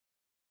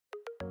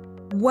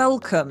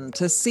Welcome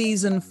to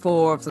Season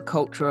 4 of The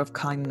Culture of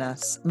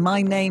Kindness.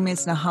 My name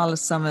is Nahala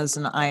Summers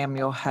and I am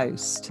your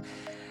host.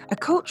 A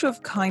culture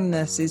of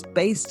kindness is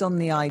based on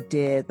the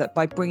idea that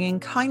by bringing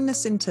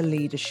kindness into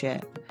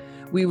leadership,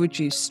 we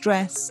reduce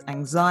stress,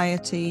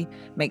 anxiety,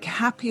 make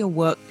happier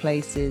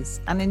workplaces,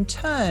 and in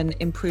turn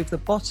improve the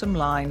bottom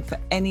line for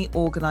any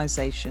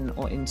organisation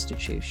or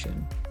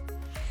institution.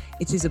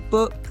 It is a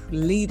book,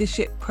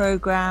 leadership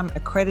program,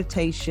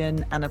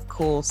 accreditation, and of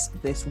course,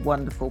 this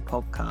wonderful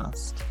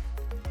podcast.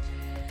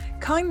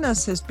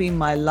 Kindness has been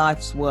my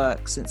life's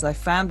work since I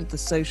founded the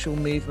social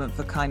movement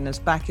for kindness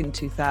back in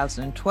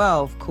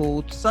 2012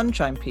 called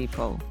Sunshine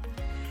People.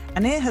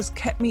 And it has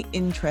kept me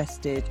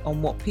interested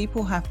on what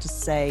people have to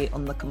say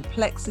on the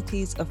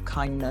complexities of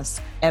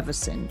kindness ever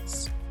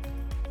since.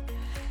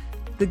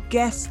 The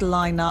guest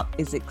lineup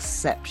is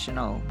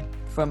exceptional,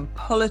 from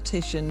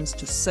politicians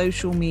to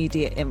social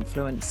media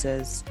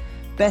influencers,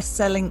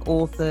 best-selling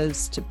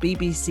authors to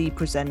BBC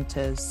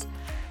presenters,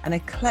 an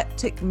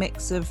eclectic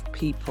mix of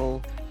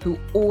people who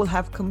all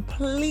have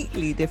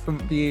completely different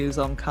views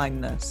on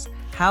kindness,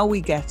 how we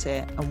get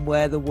it, and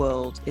where the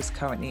world is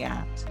currently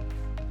at.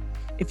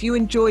 If you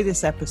enjoy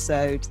this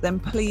episode, then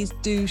please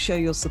do show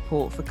your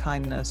support for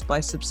kindness by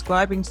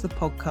subscribing to the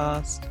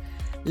podcast,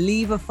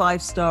 leave a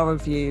 5-star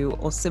review,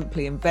 or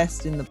simply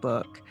invest in the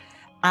book,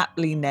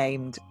 aptly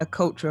named A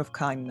Culture of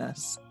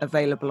Kindness,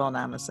 available on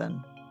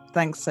Amazon.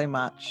 Thanks so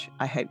much.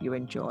 I hope you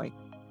enjoy.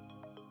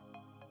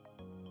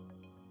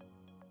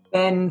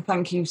 Ben,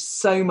 thank you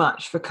so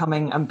much for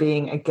coming and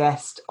being a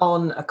guest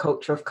on A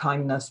Culture of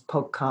Kindness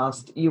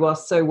podcast. You are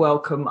so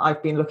welcome.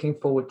 I've been looking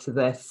forward to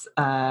this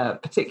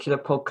particular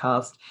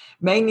podcast,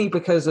 mainly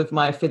because of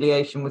my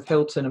affiliation with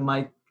Hilton and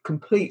my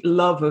complete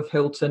love of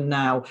Hilton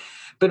now,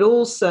 but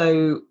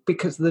also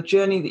because of the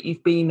journey that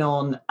you've been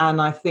on.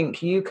 And I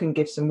think you can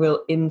give some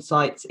real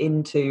insights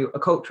into a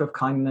culture of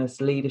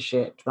kindness,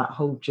 leadership, that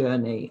whole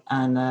journey.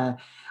 And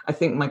I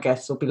think my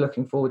guests will be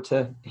looking forward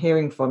to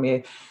hearing from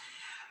you.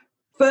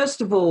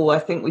 First of all, I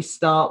think we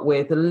start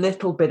with a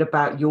little bit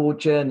about your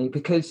journey,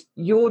 because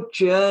your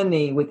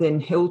journey within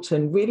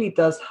Hilton really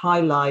does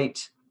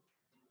highlight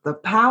the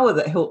power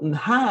that Hilton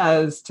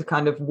has to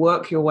kind of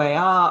work your way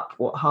up,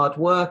 what hard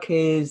work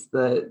is,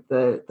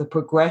 the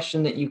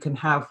progression that you can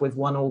have with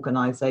one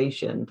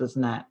organization,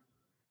 doesn't it?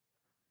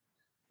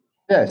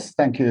 Yes,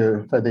 thank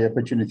you for the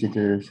opportunity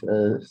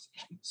to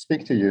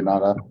speak to you,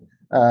 Nara.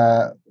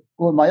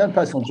 Well, my own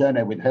personal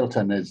journey with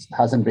Hilton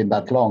hasn't been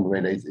that long,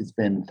 really. It's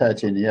been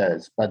 13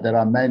 years, but there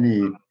are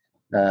many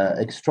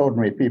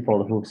extraordinary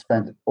people who've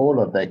spent all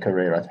of their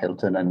career at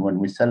Hilton. And when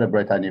we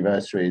celebrate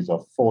anniversaries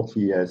of 40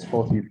 years,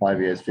 45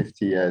 years,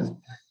 50 years,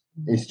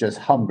 it's just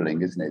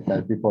humbling, isn't it?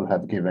 That people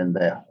have given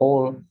their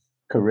whole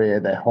career,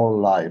 their whole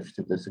life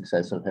to the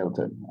success of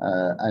Hilton.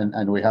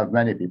 And we have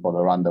many people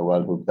around the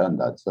world who've done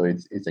that. So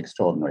it's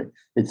extraordinary.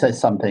 It says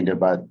something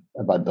about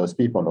those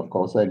people, of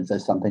course, and it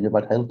says something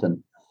about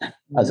Hilton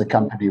as a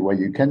company where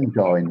you can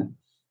join,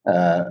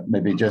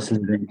 maybe just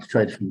leaving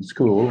straight from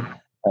school,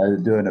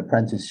 do an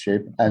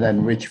apprenticeship, and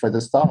then reach for the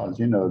stars.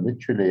 You know,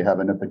 literally have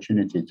an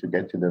opportunity to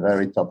get to the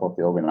very top of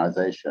the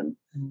organization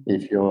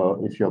if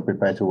you're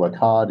prepared to work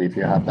hard, if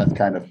you have that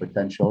kind of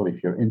potential,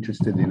 if you're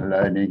interested in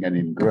learning and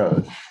in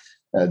growth.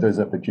 Those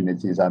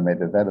opportunities are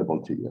made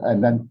available to you.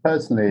 And then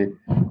personally,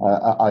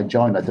 I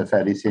joined at a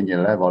fairly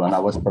senior level, and I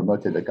was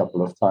promoted a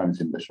couple of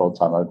times in the short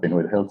time I've been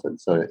with Hilton.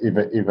 So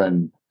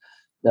even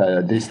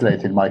this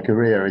late in my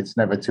career, it's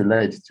never too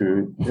late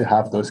to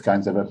have those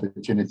kinds of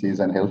opportunities,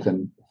 and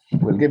Hilton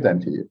will give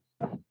them to you.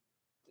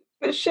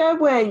 But share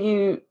where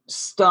you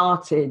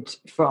started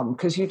from,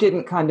 because you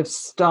didn't kind of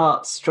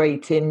start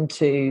straight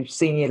into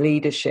senior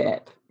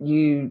leadership.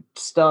 You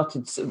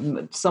started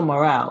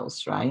somewhere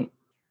else, right?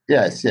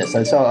 Yes.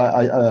 And so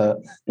I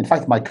in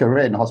fact, my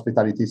career in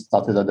hospitality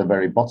started at the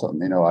very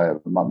bottom. You know,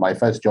 my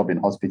first job in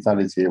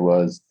hospitality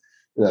was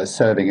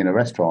serving in a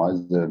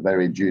restaurant as a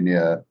very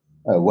junior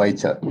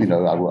waiter. You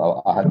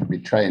know, I had to be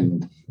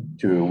trained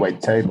to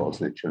wait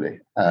tables, literally,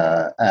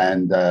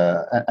 and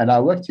I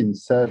worked in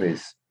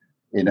service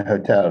in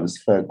hotels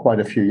for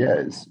quite a few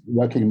years,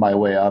 working my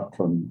way up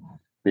from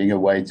being a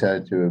waiter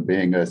to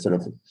being a sort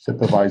of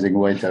supervising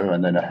waiter,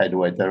 and then a head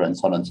waiter, and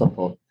so on and so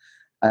forth,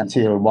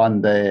 until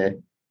one day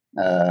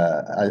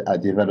I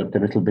developed a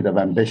little bit of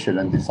ambition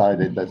and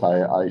decided that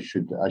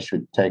I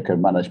should take a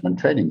management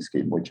training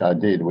scheme, which I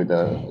did with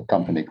a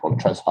company called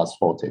Trust House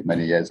 40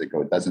 many years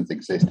ago. It doesn't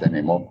exist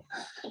anymore,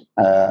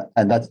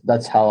 and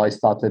that's how I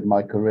started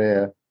my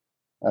career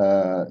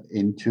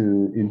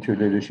into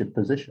leadership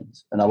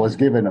positions. And I was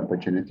given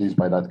opportunities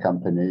by that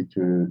company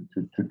to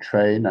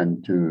train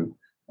and to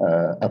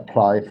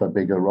apply for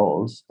bigger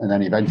roles, and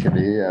then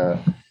eventually.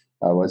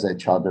 I was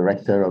HR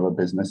director of a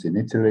business in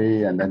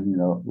Italy, and then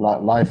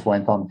life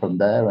went on from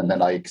there. And then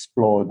I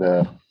explored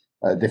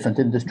different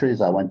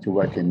industries. I went to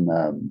work in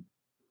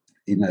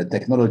a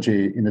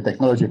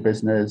technology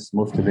business.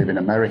 Moved to live in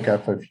America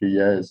for a few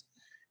years.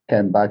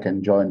 Came back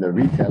and joined a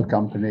retail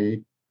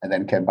company, and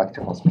then came back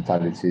to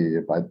hospitality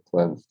about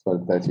 12,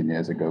 13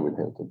 years ago with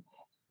Hilton.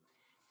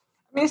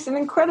 It's an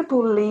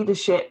incredible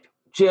leadership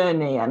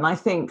journey, and I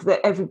think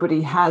that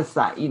everybody has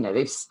that. You know,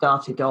 they've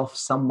started off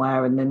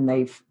somewhere and then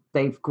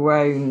they've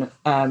grown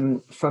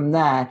from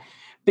there.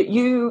 But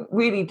you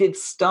really did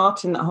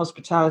start in the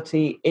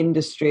hospitality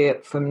industry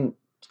from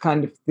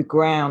kind of the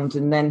ground,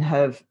 and then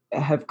have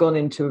gone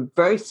into a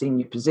very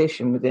senior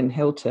position within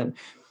Hilton.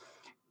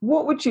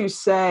 What would you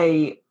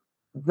say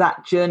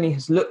that journey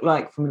has looked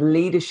like from a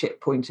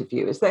leadership point of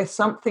view? Is there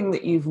something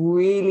that you've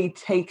really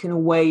taken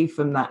away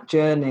from that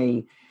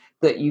journey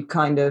that you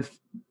kind of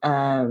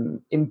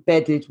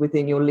embedded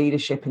within your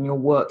leadership and your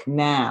work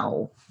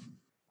now?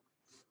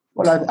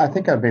 Well, I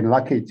think I've been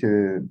lucky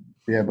to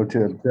be able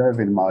to observe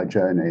in my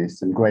journey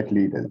some great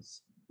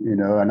leaders,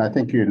 and I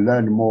think you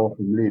learn more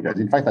from leaders.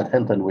 In fact, at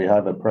Hilton, we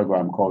have a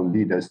program called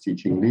Leaders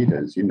Teaching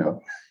Leaders,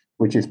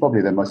 which is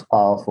probably the most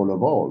powerful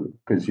of all,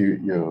 because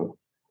you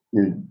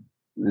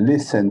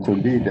listen to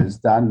leaders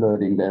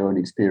downloading their own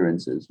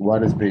experiences,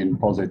 what has been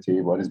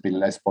positive, what has been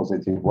less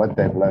positive, what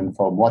they've learned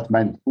from,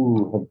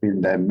 who have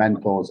been their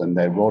mentors and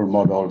their role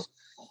models,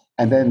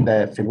 and then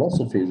their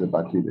philosophies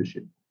about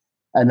leadership.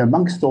 And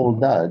amongst all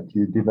that,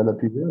 you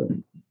develop your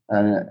own.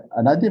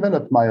 And I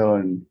developed my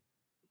own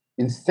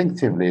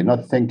instinctively,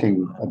 not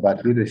thinking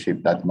about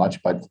leadership that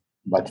much,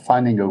 but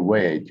finding a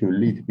way to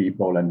lead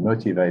people and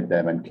motivate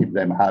them and keep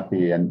them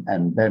happy and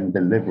them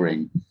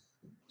delivering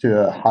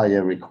to a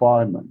higher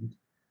requirement.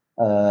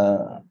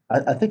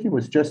 I think it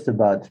was just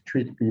about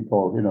treat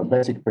people,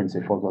 basic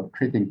principles of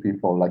treating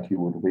people like you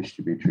would wish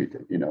to be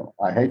treated.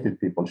 I hated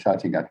people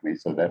shouting at me,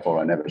 so therefore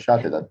I never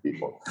shouted at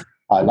people.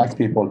 I liked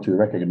people to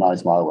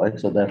recognize my work,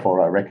 so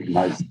therefore I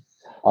recognize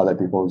other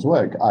people's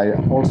work. I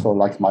also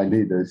liked my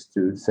leaders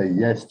to say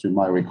yes to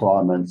my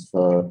requirements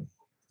for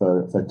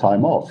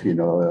time off,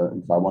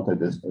 if I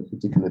wanted a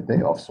particular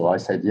day off. So I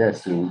said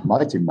yes to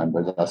my team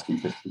members asking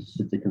for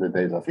particular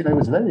days off. It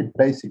was very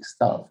basic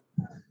stuff.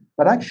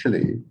 But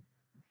actually,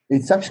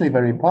 it's actually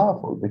very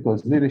powerful,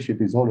 because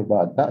leadership is all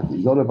about that.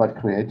 It's all about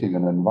creating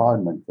an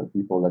environment for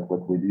people that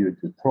work with you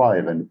to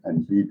thrive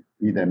and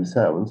be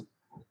themselves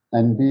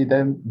and be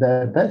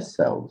their best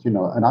selves.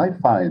 And I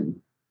find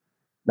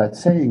that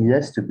saying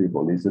yes to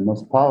people is the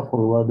most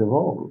powerful word of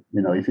all.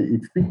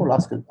 If people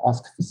ask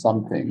for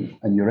something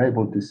and you're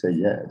able to say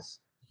yes,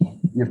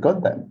 you've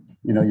got them.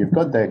 You've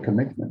got their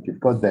commitment,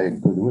 you've got their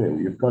goodwill,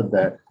 you've got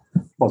their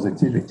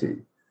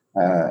positivity,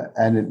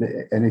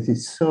 and it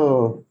is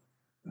so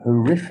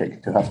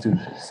horrific to have to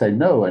say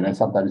no, and then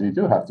sometimes you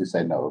do have to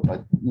say no.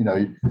 But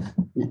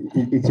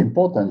it's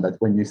important that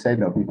when you say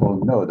no, people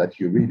know that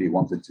you really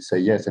wanted to say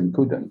yes and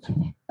couldn't,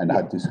 and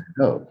had to say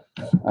no.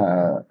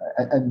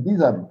 And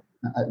these are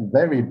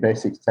very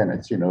basic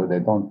tenets. They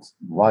don't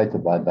write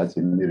about that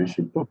in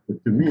leadership books,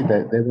 but to me,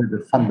 they were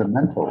the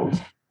fundamentals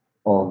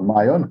of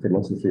my own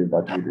philosophy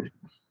about leadership.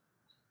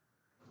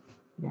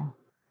 Yeah.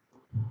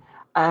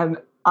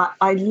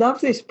 I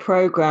love this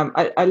program.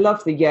 I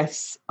love the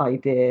yes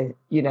idea.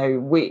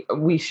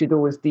 We should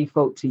always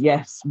default to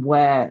yes,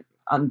 where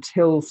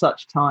until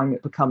such time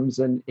it becomes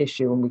an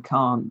issue and we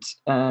can't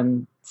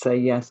say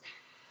yes.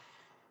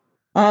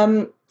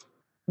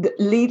 The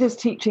Leaders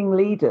Teaching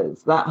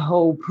Leaders, that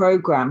whole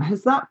program,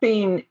 has that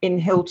been in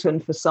Hilton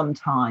for some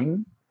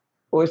time,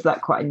 or is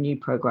that quite a new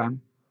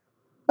program?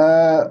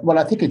 Well,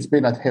 I think it's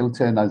been at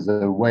Hilton as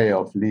a way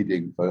of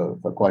leading for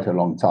quite a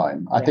long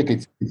time. I think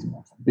it's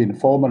been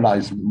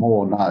formalized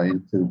more now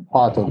into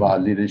part of our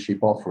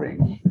leadership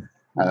offering.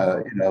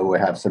 We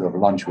have sort of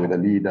lunch with a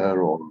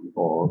leader or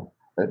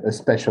a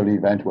special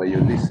event where you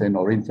listen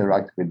or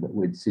interact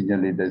with senior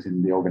leaders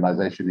in the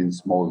organization in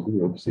small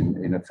groups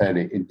in a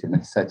fairly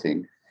intimate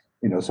setting.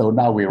 So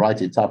now we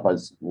write it up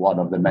as one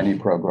of the many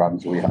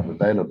programs we have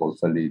available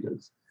for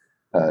leaders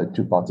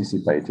to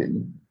participate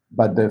in.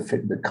 But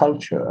the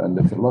culture and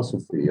the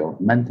philosophy of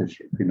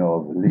mentorship,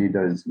 of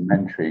leaders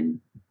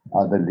mentoring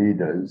other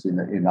leaders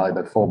in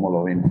either formal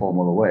or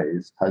informal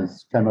ways,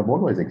 has kind of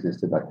always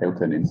existed at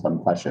Hilton in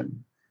some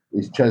fashion.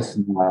 It's just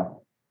with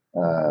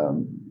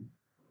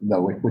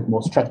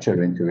more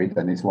structure into it,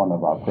 and it's one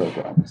of our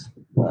programs.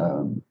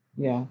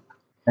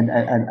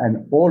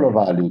 And all of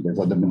our leaders,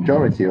 or the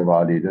majority of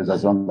our leaders,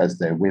 as long as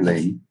they're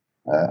willing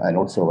and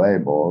also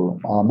able,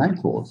 are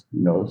mentors.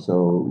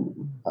 So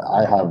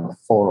I have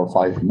 4 or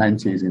 5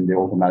 mentees in the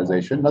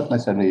organization, not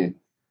necessarily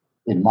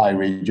in my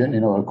region,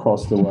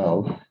 across the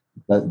world,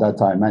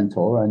 that I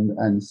mentor.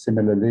 And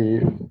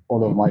similarly,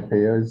 all of my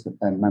peers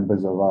and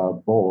members of our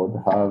board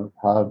have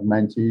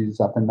mentees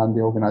up and down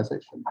the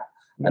organization.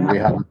 Yeah. And we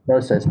have a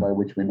process by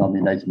which we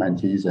nominate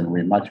mentees, and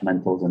we match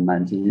mentors and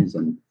mentees,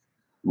 and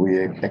we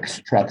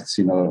extract,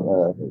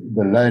 the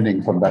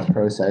learning from that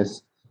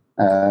process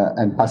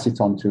and pass it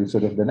on to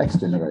sort of the next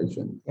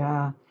generation.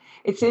 Yeah.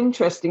 It's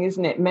interesting,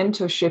 isn't it?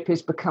 Mentorship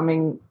is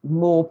becoming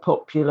more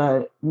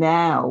popular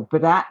now,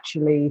 but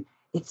actually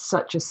it's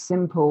such a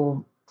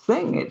simple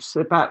thing. It's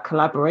about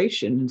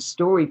collaboration and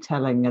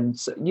storytelling. And,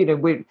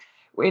 we're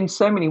in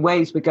so many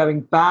ways, we're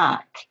going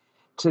back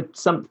to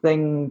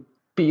something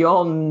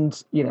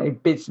beyond,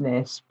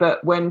 business,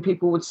 but when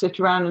people would sit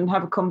around and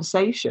have a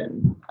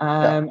conversation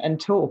and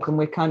talk, and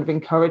we're kind of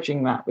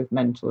encouraging that with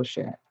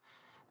mentorship.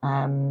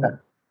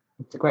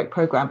 It's a great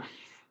program.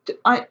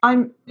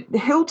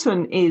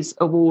 Hilton is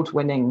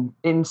award-winning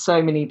in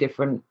so many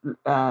different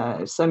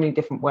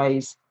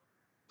ways,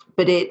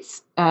 but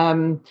it's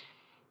kind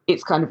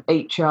of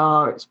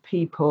HR, it's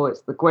people,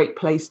 it's the Great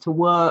Place to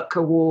Work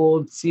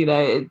awards.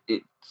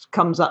 It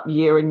comes up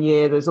year and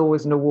year. There's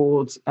always an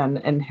award,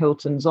 and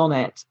Hilton's on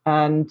it.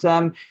 And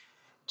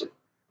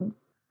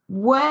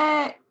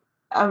where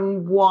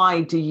and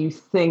why do you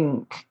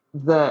think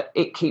that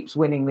it keeps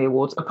winning the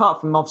awards? Apart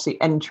from obviously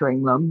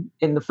entering them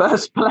in the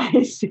first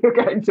place, you're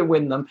going to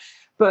win them.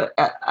 But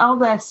are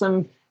there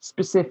some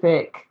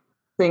specific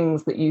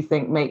things that you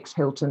think makes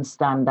Hilton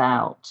stand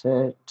out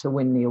to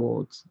win the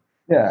awards?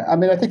 Yeah, I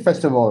mean, I think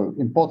first of all,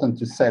 important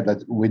to say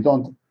that we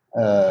don't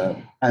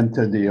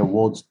enter the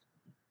awards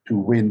to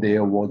win the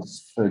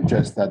awards for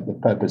just that the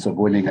purpose of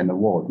winning an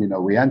award.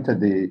 We enter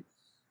the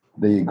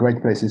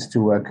Great Places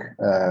to Work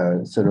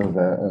sort of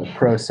a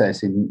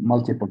process in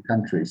multiple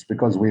countries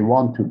because we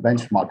want to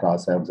benchmark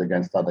ourselves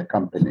against other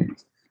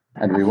companies,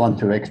 and we want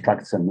to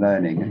extract some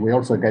learning. And we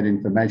also get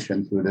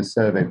information through the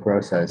survey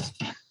process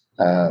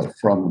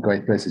from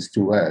Great Places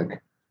to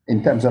Work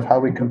in terms of how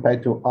we compare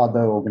to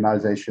other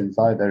organizations,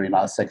 either in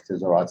our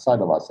sectors or outside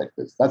of our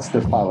sectors. That's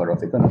the power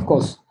of it. And of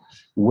course,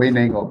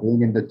 winning or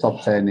being in the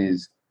top 10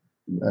 is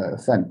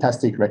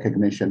fantastic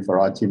recognition for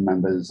our team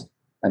members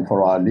and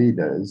for our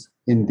leaders,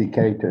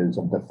 indicators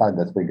of the fact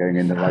that we're going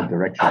in the right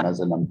direction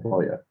as an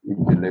employer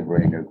in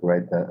delivering a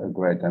great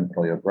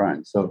employer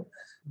brand. So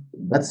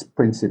that's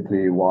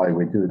principally why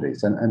we do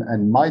this.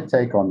 And my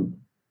take on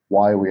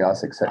why we are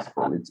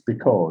successful, it's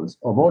because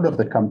of all of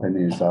the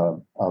companies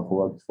I've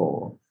worked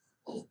for.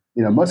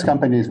 Most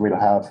companies will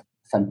have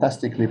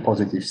fantastically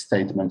positive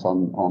statements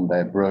on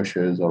their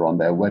brochures or on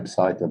their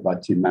website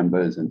about team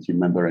members and team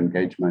member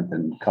engagement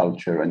and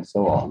culture and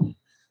so on.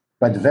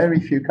 But very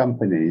few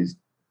companies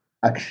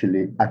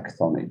actually act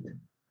on it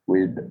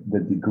with the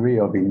degree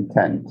of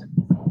intent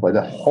where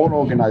the whole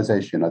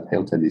organization at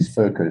Hilton is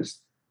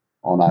focused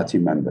on our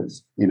team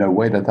members in a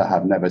way that I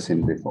have never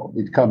seen before.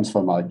 It comes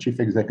from our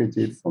chief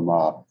executive, from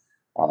our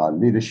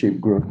leadership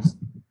groups,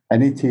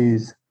 and it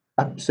is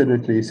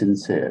absolutely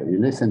sincere. You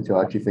listen to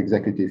our chief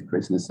executive,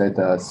 Chris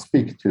Naceta,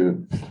 speak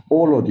to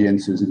all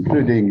audiences,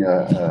 including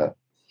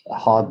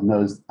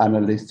hard-nosed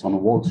analysts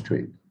on Wall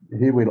Street.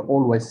 He will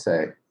always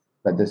say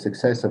that the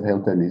success of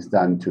Hilton is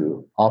down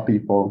to our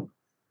people,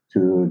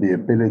 to the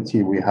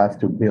ability we have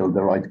to build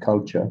the right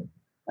culture,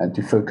 and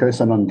to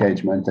focus on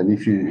engagement. And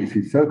if you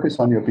focus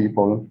on your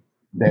people,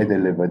 they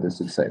deliver the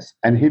success.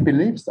 And he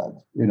believes that.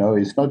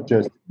 It's not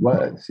just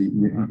words.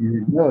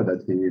 You know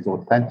that he is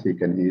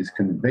authentic and he is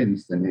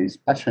convinced and he is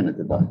passionate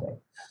about that.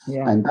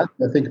 Yeah. And that,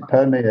 I think,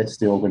 permeates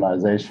the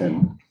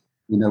organization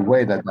in a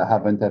way that I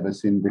haven't ever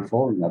seen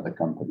before in other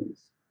companies.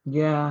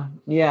 Yeah,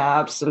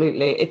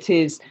 absolutely. It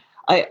is.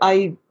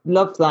 I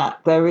love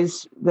that.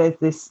 There's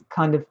this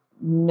kind of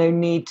no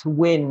need to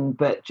win,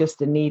 but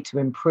just a need to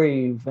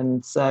improve.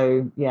 And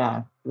so,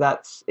 yeah,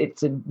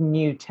 it's a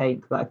new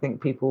take that I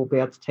think people will be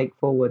able to take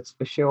forwards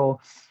for sure.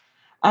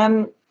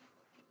 It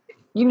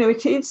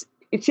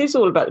is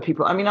all about the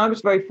people. I mean, I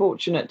was very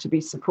fortunate to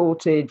be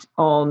supported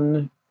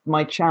on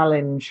my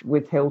challenge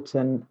with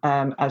Hilton,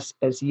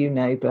 as you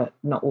know, but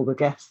not all the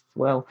guests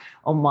will,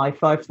 on my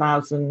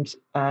 5,000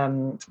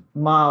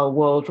 mile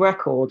world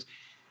record.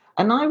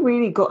 And I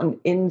really got an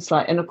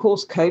insight, and of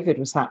course, COVID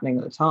was happening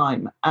at the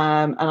time.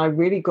 And I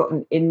really got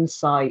an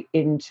insight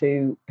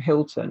into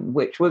Hilton,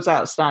 which was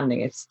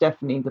outstanding. It's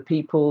definitely the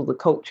people, the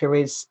culture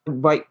is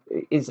at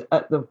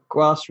the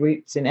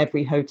grassroots in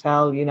every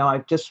hotel.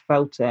 I've just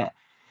felt it.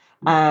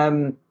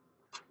 But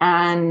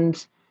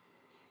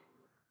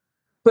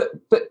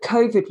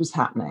COVID was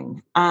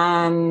happening,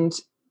 and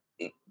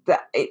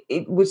that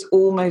it was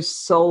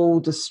almost soul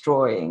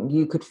destroying.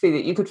 You could feel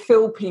it. You could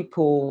feel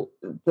people,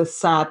 the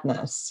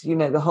sadness.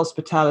 The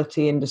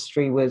hospitality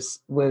industry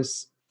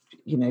was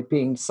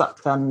being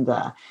sucked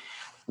under.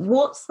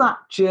 What's that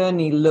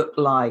journey look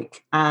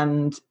like?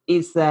 And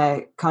is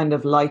there kind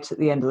of light at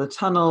the end of the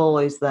tunnel?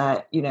 Is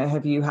there,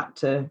 have you had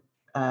to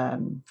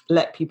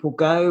let people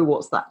go?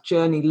 What's that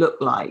journey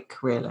look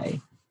like, really?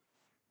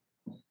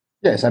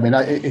 Yes, I mean,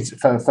 it's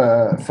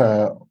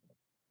for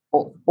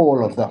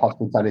all of the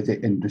hospitality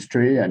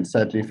industry, and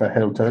certainly for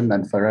Hilton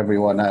and for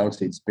everyone else,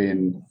 it's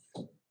been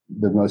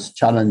the most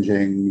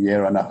challenging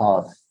year and a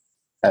half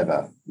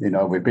ever.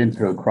 We've been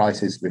through a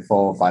crisis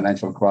before,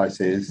 financial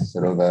crisis,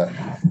 sort of a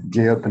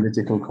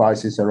geopolitical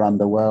crisis around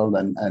the world,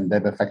 and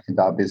they've affected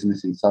our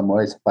business in some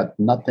ways, but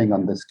nothing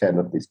on the scale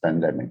of this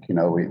pandemic.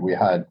 We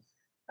had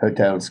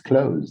hotels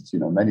closed,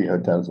 many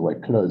hotels were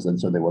closed, and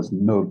so there was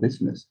no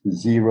business,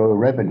 zero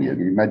revenue.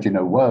 You imagine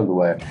a world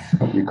where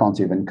you can't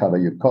even cover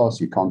your costs,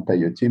 you can't pay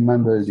your team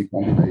members,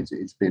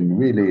 it's been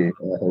really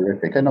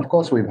horrific. And of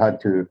course, we've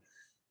had to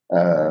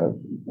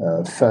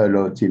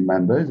furlough team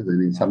members, and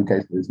in some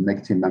cases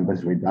make team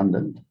members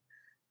redundant.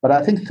 But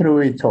I think through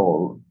it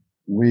all,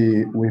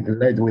 we've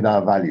led with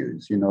our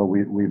values.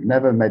 We've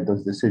never made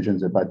those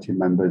decisions about team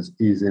members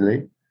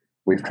easily.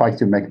 We've tried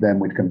to make them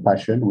with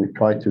compassion. We've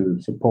tried to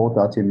support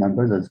our team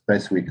members as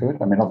best we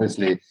could. I mean,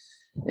 obviously,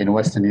 in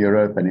Western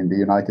Europe and in the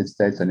United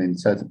States and in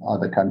certain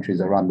other countries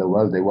around the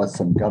world, there was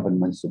some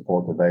government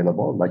support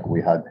available, like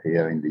we had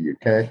here in the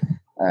UK.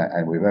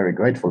 And we're very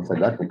grateful for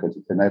that because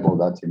it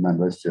enabled our team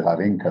members to have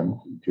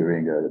income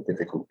during a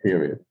difficult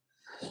period.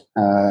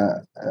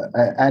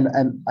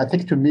 And I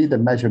think to me the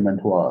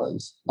measurement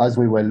was as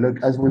we were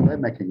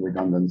making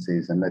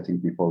redundancies and letting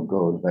people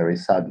go very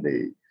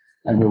sadly,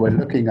 and we were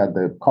looking at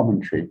the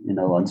commentary,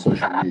 on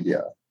social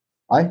media.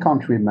 I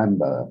can't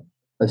remember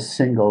a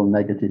single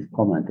negative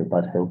comment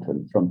about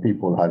Hilton from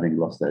people having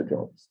lost their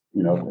jobs.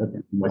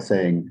 We're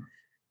saying,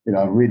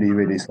 I'm really,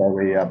 really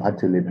sorry. I've had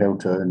to leave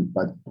Hilton,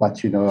 but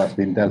I've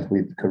been dealt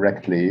with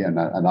correctly, and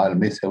I'll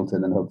miss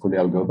Hilton, and hopefully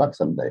I'll go back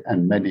someday.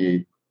 And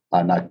many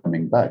are now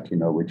coming back,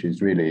 which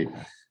is really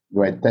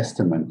great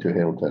testament to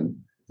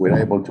Hilton. We're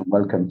able to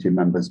welcome team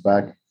members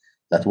back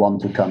that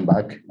want to come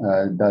back,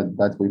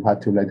 that we've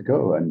had to let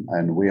go.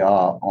 And we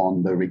are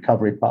on the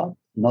recovery path,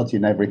 not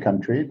in every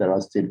country. There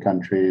are still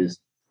countries,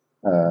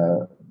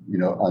 under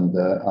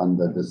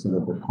the sort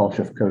of the cosh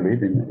of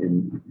COVID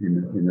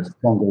in a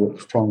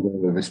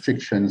stronger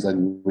restrictions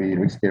than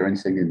we're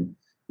experiencing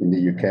in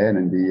the UK and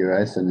in the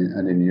US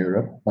and in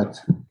Europe. But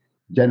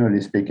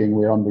generally speaking,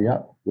 we're on the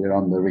up. We're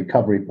on the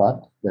recovery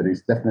path. There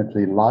is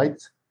definitely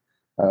light,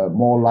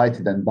 more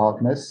light than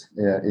darkness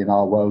in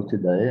our world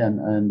today,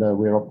 and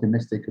we're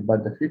optimistic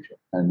about the future.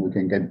 And we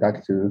can get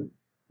back to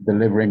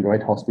delivering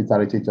great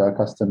hospitality to our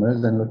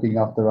customers and looking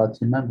after our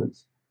team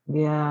members.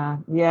 Yeah.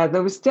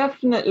 There was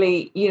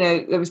definitely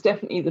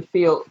the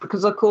feel,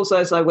 because of course,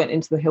 as I went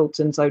into the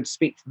Hiltons, I would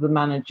speak to the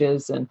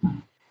managers, and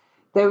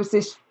there was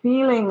this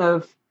feeling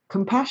of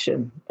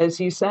compassion, as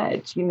you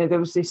said. There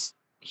was this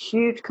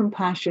huge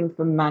compassion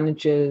from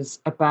managers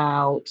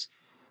about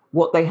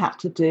what they had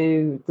to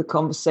do, the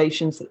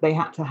conversations that they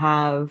had to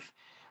have,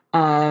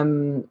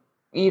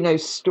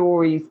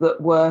 stories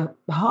that were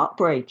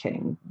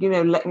heartbreaking,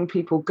 letting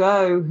people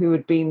go who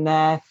had been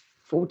there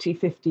 40,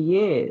 50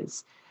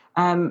 years.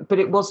 But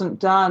it wasn't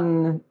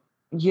done,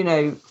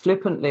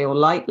 flippantly or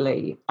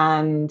lightly.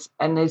 And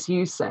as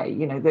you say,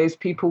 those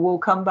people will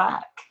come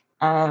back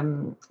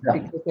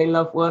because they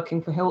love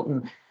working for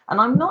Hilton. And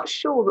I'm not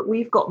sure that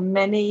we've got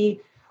many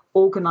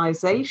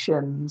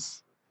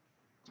organizations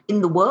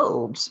in the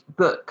world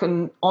that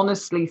can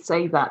honestly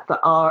say that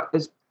are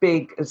as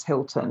big as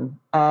Hilton.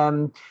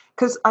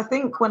 Because I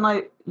think when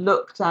I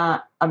looked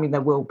at,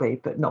 there will be,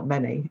 but not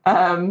many.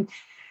 I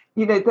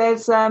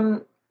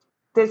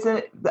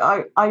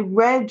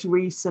read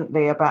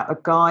recently about a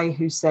guy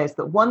who says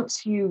that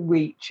once you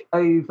reach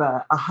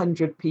over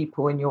 100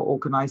 people in your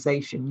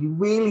organization, you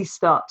really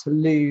start to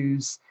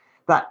lose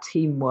that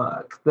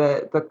teamwork,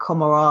 the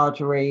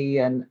camaraderie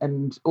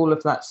and all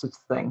of that sort of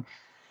thing.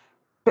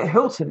 But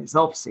Hilton is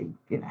obviously,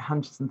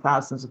 hundreds and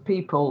thousands of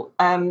people.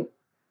 How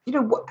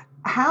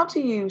do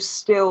you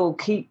still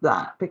keep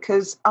that?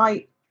 Because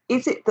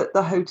is it that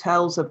the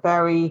hotels are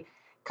very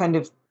kind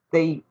of,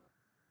 they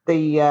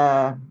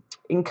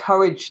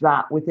encourage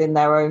that within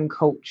their own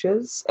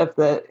cultures of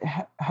the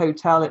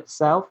hotel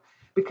itself?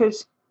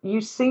 Because you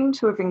seem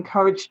to have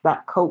encouraged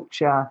that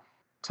culture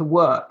to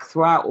work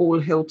throughout all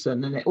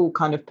Hilton, and it all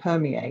kind of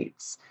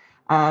permeates.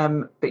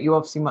 But you're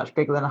obviously much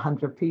bigger than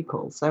 100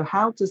 people. So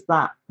how does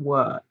that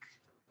work?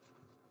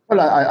 Well,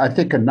 I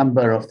think a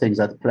number of things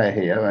at play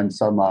here, and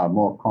some are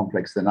more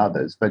complex than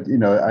others. But,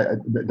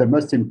 the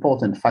most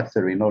important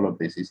factor in all of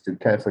this is to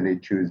carefully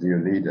choose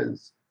your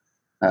leaders.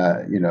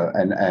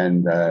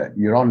 And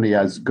you're only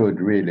as good,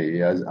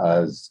 really,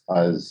 as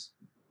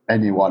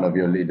any one of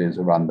your leaders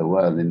around the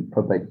world in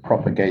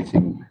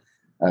propagating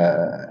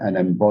and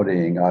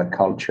embodying our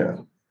culture,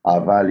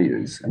 our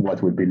values, and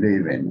what we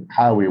believe in,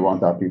 how we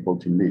want our people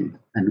to lead.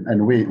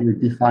 And we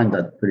define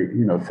that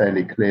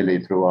fairly clearly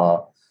through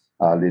our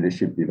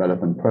leadership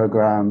development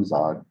programs,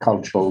 our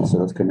cultural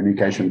sort of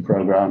communication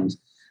programs,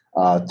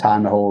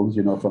 town halls,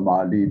 from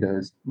our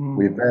leaders.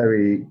 We're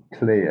very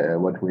clear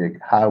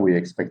how we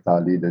expect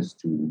our leaders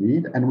to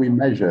lead, and we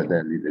measure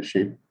their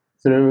leadership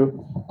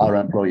through our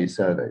employee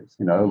surveys.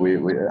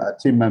 Our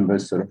team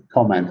members sort of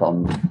comment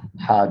on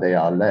how they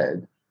are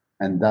led,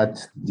 and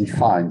that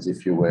defines,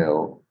 if you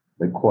will,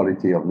 the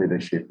quality of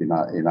leadership in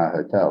our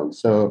hotels.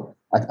 So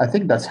I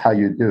think that's how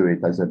you do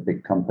it as a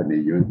big company.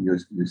 You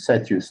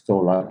set your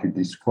stall up, you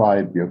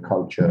describe your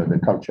culture, the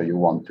culture you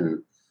want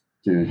to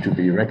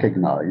be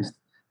recognized,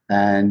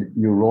 and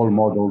you role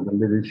model the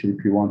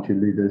leadership you want your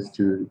leaders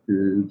to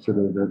sort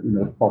of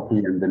copy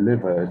and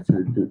deliver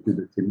to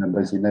the team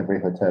members in every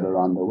hotel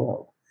around the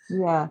world.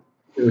 Yeah.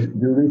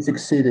 Do we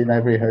succeed in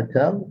every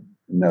hotel?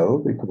 No,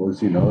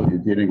 because you're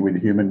dealing with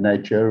human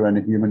nature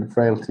and human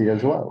frailty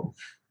as well.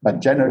 But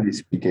generally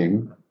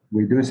speaking,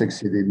 we do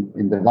succeed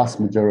in the vast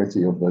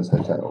majority of those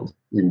hotels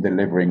in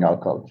delivering our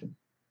culture.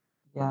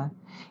 Yeah,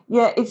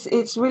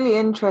 it's really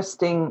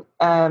interesting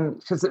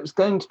because it was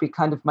going to be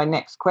kind of my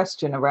next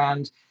question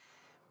around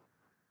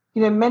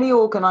Many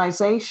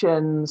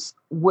organizations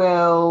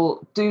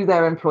will do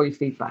their employee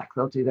feedback,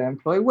 they'll do their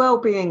employee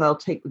well-being, they'll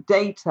take the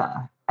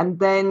data, and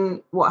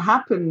then what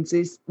happens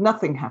is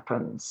nothing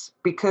happens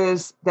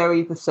because they're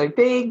either so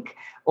big,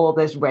 or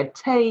there's red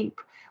tape,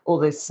 or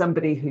there's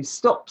somebody who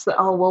stops that.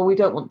 Oh, well, we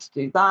don't want to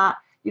do that.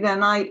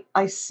 And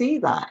I see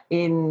that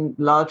in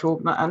large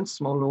and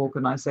small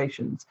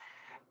organizations.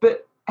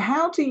 But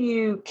how do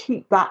you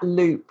keep that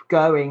loop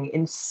going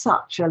in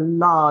such a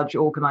large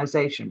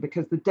organization?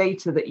 Because the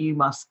data that you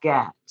must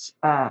get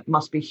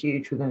must be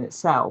huge within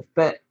itself.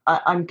 But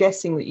I'm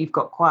guessing that you've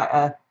got quite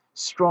a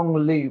strong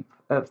loop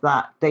of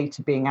that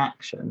data being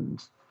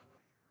actioned.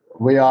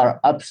 We are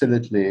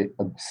absolutely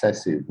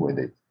obsessive with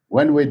it.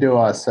 When we do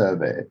our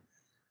survey,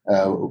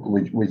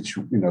 which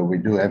we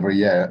do every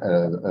year,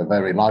 a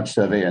very large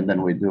survey, and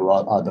then we do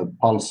other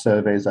pulse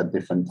surveys at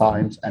different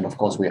times, and of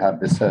course we have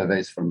the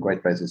surveys from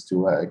Great Places to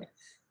Work.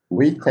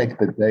 We take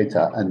the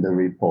data and the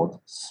report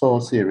so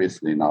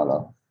seriously,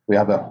 Nala. We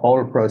have a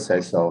whole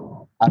process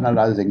of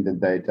analyzing the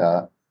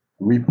data,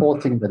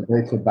 reporting the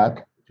data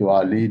back to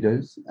our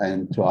leaders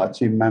and to our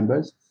team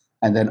members,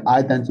 and then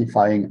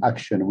identifying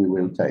action we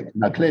will take.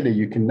 Now, clearly,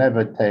 you can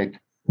never take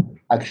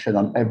action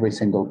on every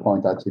single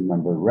point our team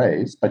member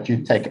raised, but you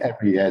take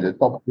every year the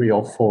top 3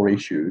 or 4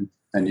 issues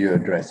and you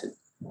address it.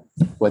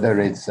 Whether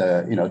it's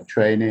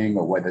training,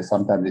 or whether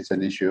sometimes it's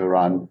an issue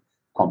around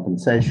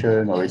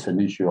compensation, or it's an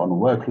issue on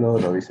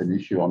workload, or it's an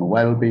issue on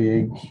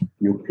well-being,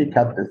 you pick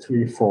up the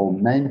 3, 4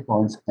 main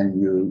points and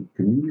you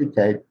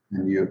communicate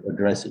and you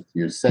address it.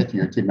 You say to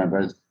your team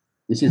members,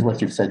 this is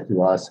what you've said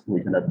to us.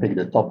 We're going to pick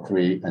the top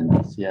 3, and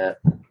this year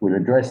we'll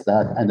address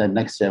that, and then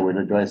next year we'll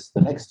address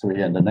the next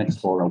 3 and the next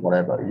 4 or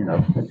whatever,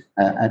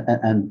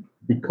 And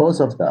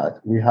because of that,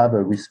 we have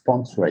a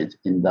response rate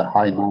in the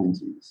high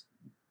 90s.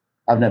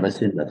 I've never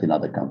seen that in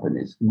other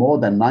companies. More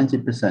than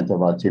 90%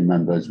 of our team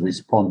members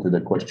respond to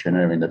the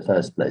questionnaire in the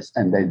first place,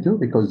 and they do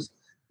because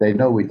they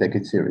know we take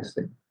it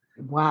seriously.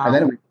 Wow. And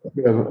then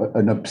we have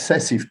an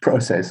obsessive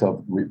process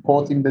of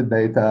reporting the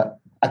data,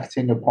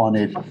 acting upon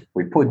it.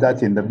 We put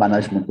that in the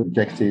management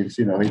objectives.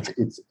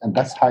 And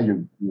that's how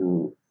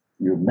you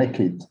make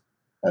it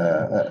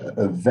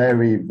a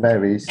very,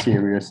 very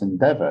serious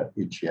endeavor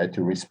each year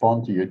to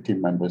respond to your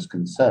team members'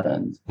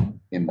 concerns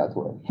in that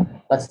way.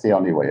 That's the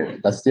only way.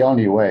 That's the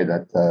only way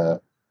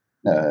that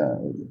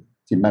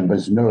team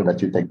members know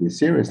that you take this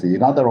seriously.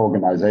 In other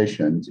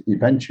organizations,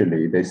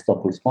 eventually they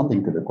stop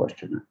responding to the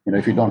questionnaire.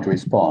 If you don't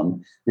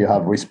respond, you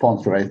have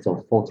response rates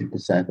of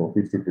 40% or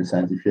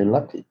 50% if you're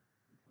lucky.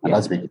 And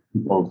that's because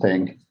people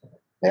think,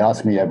 they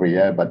ask me every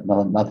year, but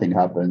nothing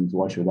happens.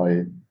 Why should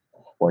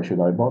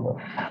I bother?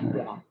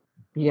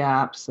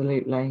 Yeah,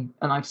 absolutely.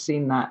 And I've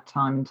seen that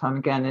time and time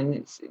again, and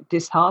it's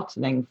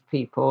disheartening for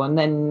people. And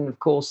then, of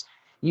course,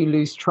 you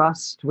lose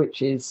trust,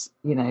 which is,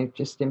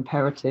 just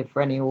imperative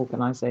for any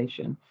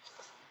organization.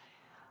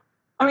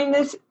 I mean,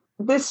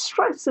 there's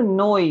stress and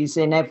noise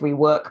in every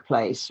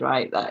workplace,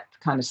 right? That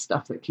kind of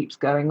stuff that keeps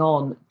going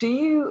on. Do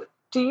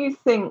you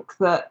think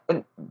that,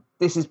 and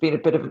this has been a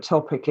bit of a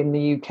topic in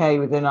the UK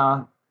within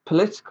our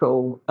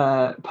political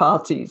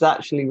parties,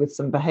 actually, with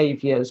some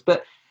behaviours,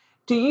 but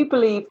do you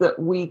believe that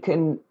we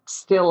can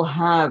still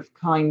have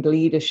kind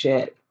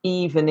leadership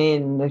even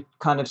in the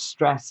kind of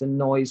stress and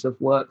noise of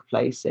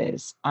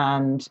workplaces?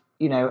 And,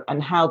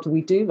 and how do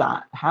we do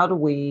that? How do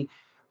we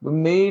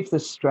remove the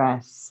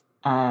stress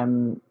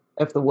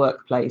of the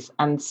workplace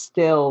and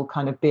still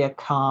kind of be a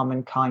calm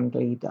and kind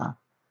leader?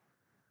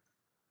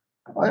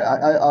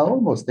 I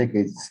almost think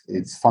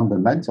it's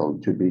fundamental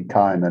to be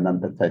kind and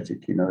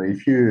empathetic.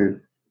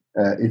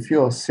 If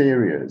you're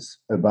serious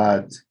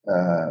about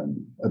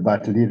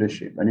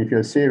leadership, and if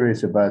you're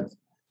serious about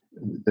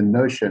the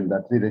notion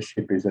that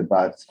leadership is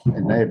about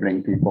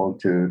enabling people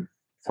to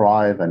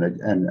thrive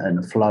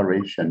and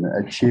flourish and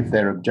achieve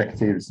their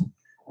objectives,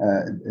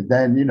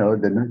 then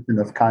the notion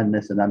of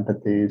kindness and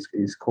empathy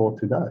is core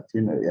to that.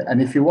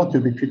 And if you want to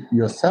be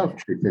yourself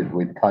treated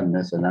with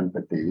kindness and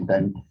empathy,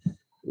 then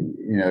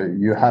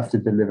you have to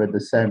deliver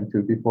the same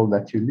to people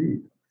that you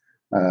lead.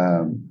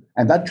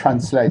 And that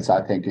translates,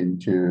 I think,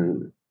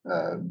 into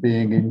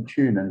being in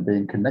tune and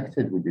being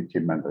connected with your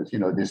team members.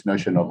 This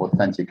notion of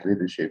authentic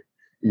leadership.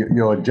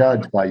 You're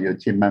judged by your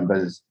team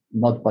members,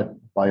 not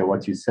by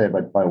what you say,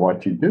 but by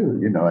what you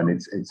do. And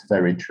it's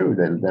very true.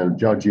 They'll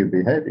judge your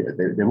behavior.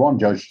 They won't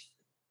judge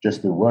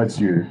just the words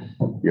you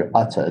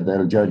utter.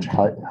 They'll judge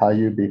how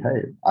you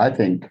behave. I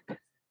think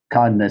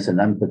kindness and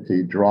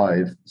empathy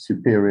drive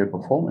superior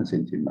performance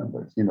in team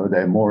members.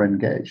 They're more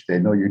engaged. They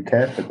know you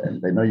care for them.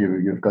 They know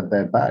you've got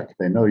their back.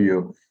 They know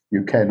you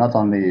care not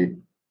only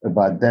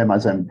about them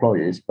as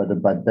employees, but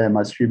about them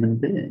as human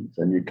beings.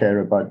 And you care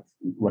about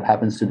what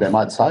happens to them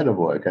outside of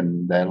work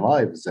and their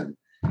lives. And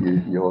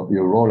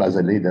your role as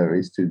a leader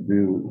is to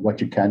do what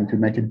you can to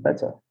make it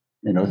better,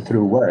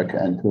 through work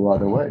and through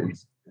other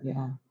ways.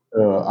 Yeah.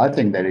 I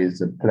think there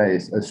is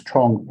a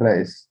strong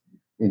place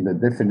in the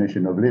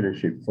definition of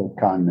leadership for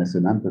kindness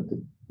and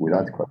empathy,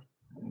 without question.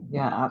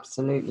 Yeah,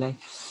 absolutely.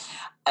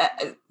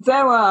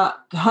 There are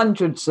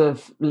hundreds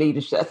of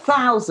leadership,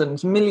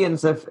 thousands,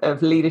 millions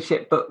of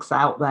leadership books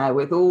out there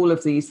with all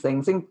of these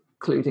things,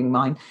 including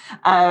mine,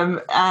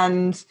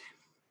 and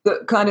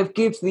that kind of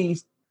gives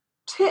these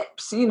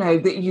tips, you know,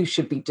 that you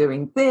should be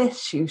doing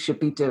this, you should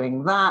be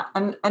doing that.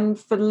 And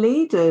for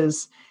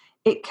leaders,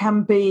 it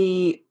can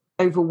be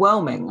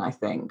overwhelming, I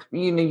think.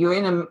 You know, you're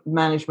in a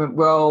management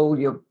role,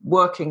 you're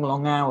working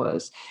long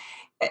hours.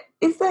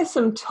 Is there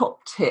some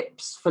top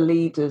tips for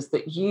leaders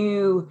that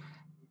you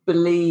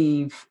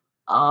believe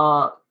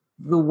are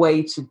the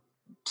way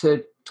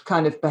to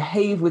kind of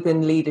behave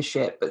within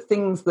leadership, but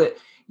things that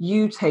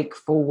you take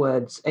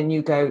forwards and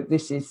you go,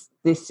 this is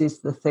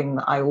the thing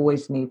that I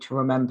always need to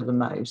remember the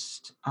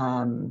most,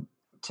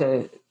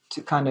 to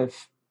kind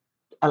of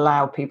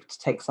allow people to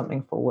take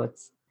something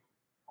forwards?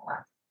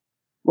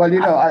 Well, you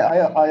know,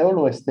 I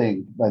always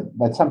think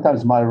that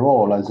sometimes my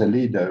role as a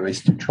leader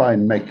is to try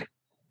and make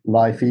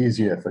life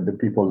easier for the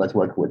people that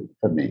work with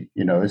for me.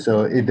 You know,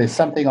 so if there's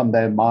something on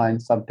their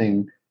mind,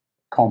 something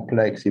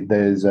complex, if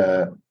there's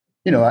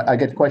you know, I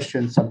get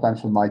questions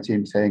sometimes from my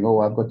team saying, "Oh,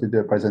 I've got to do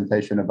a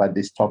presentation about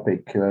this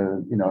topic.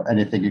 You know,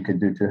 anything you can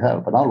do to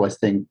help?" And I always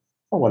think,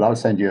 "Oh, well, I'll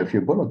send you a few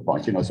bullet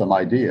points, you know, some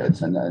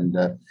ideas." And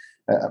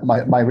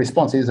my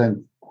response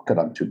isn't, "God,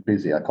 I'm too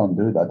busy. I can't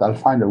do that." I'll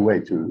find a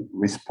way to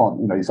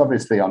respond. You know, it's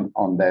obviously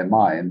on their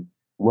mind,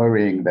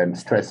 worrying them,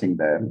 stressing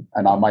them,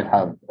 and I might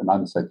have an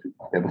answer to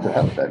be able to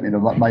help them. You know,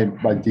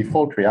 my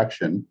default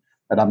reaction,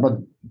 and I'm not,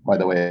 by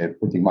the way,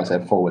 putting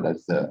myself forward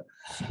as the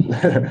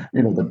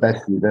you know, the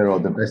best leader or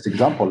the best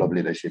example of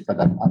leadership, but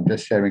I'm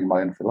just sharing my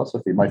own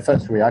philosophy. My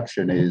first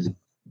reaction is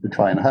to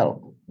try and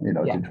help, you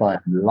know, to try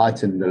and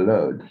lighten the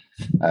load,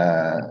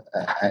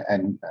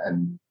 and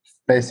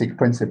basic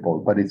principle,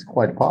 but it's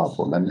quite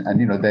powerful. And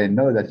you know, they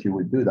know that you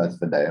would do that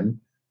for them,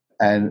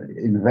 and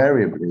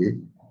invariably,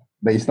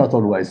 but it's not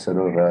always sort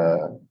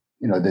of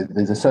you know,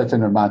 there's a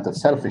certain amount of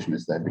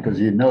selfishness there, because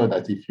you know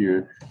that if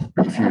you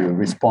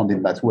respond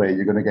in that way,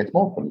 you're going to get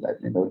more from them.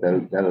 You know,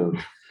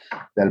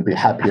 they'll be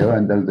happier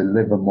and they'll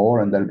deliver more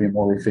and they'll be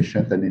more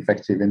efficient and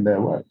effective in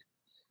their work.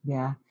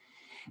 Yeah.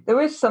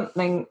 There is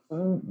something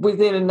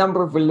within a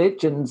number of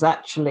religions,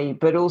 actually,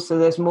 but also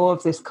there's more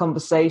of this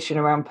conversation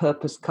around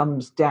purpose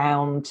comes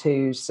down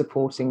to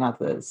supporting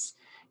others.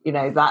 You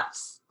know,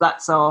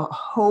 that's our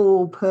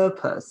whole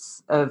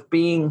purpose of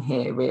being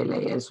here,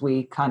 really, as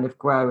we kind of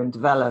grow and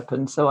develop.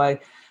 And so I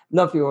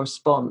love your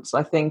response.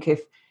 I think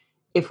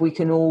if we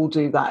can all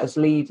do that as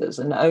leaders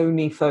and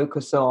only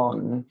focus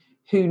on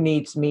who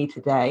needs me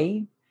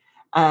today,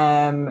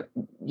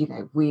 you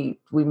know, we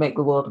make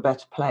the world a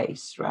better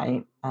place,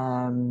 right?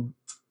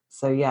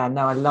 So yeah,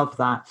 no, I love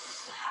that.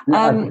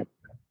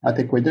 I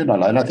think we do know,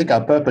 and I think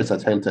our purpose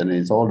at Hilton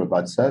is all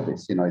about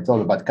service. You know, it's all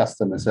about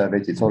customer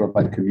service, it's all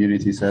about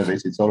community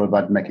service, it's all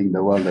about making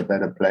the world a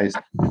better place.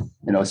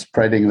 You know,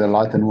 spreading the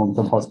light and warmth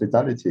of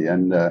hospitality,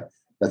 and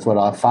that's what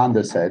our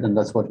founder said, and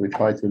that's what we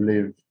try to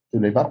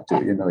live up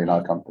to. You know, in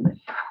our company.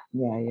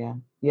 Yeah.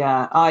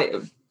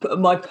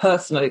 My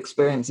personal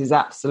experience is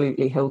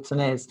absolutely Hilton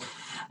is,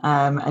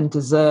 and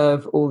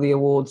deserve all the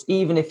awards,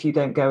 even if you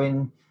don't go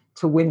in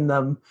to win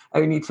them,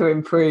 only to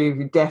improve.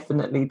 You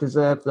definitely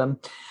deserve them.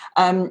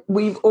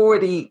 We've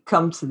already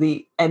come to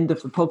the end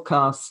of the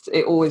podcast.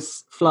 It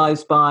always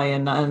flies by,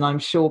 and I'm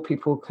sure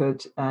people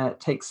could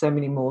take so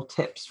many more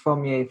tips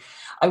from you.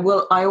 I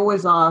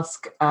always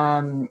ask,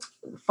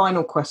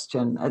 final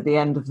question at the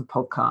end of the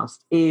podcast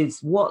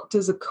is, what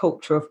does a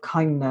culture of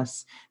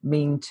kindness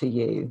mean to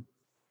you?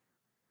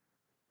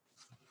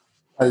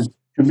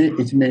 To me,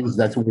 it means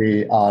that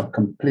we are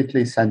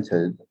completely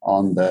centered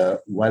on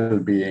the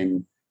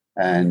well-being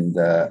and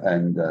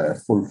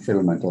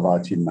fulfillment of our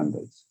team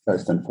members,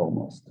 first and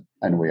foremost,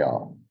 and we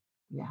are.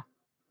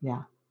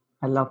 Yeah.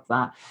 I love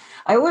that.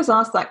 I always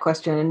ask that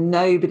question and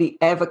nobody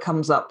ever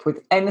comes up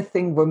with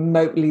anything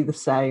remotely the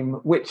same,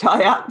 which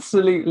I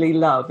absolutely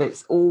love.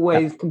 It's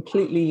always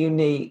completely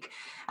unique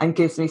and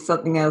gives me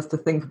something else to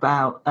think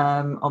about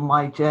on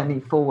my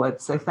journey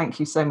forward. So thank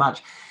you so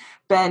much.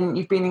 Ben,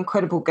 you've been an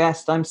incredible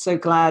guest. I'm so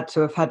glad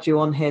to have had you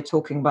on here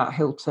talking about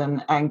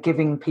Hilton and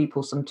giving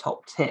people some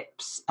top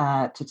tips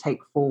to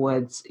take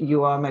forwards.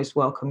 You are a most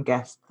welcome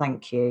guest.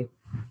 Thank you.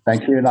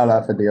 Thank you,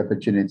 Nala, for the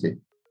opportunity.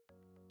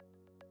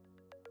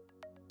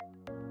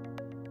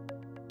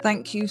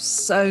 Thank you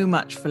so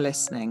much for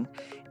listening.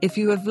 If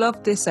you have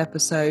loved this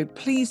episode,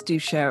 please do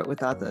share it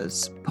with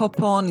others.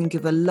 Pop on and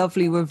give a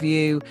lovely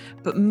review,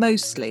 but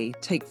mostly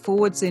take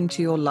forwards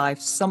into your life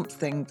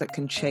something that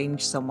can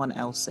change someone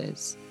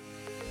else's.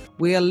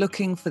 We are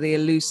looking for the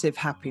elusive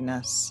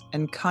happiness,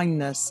 and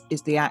kindness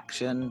is the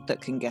action that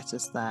can get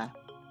us there.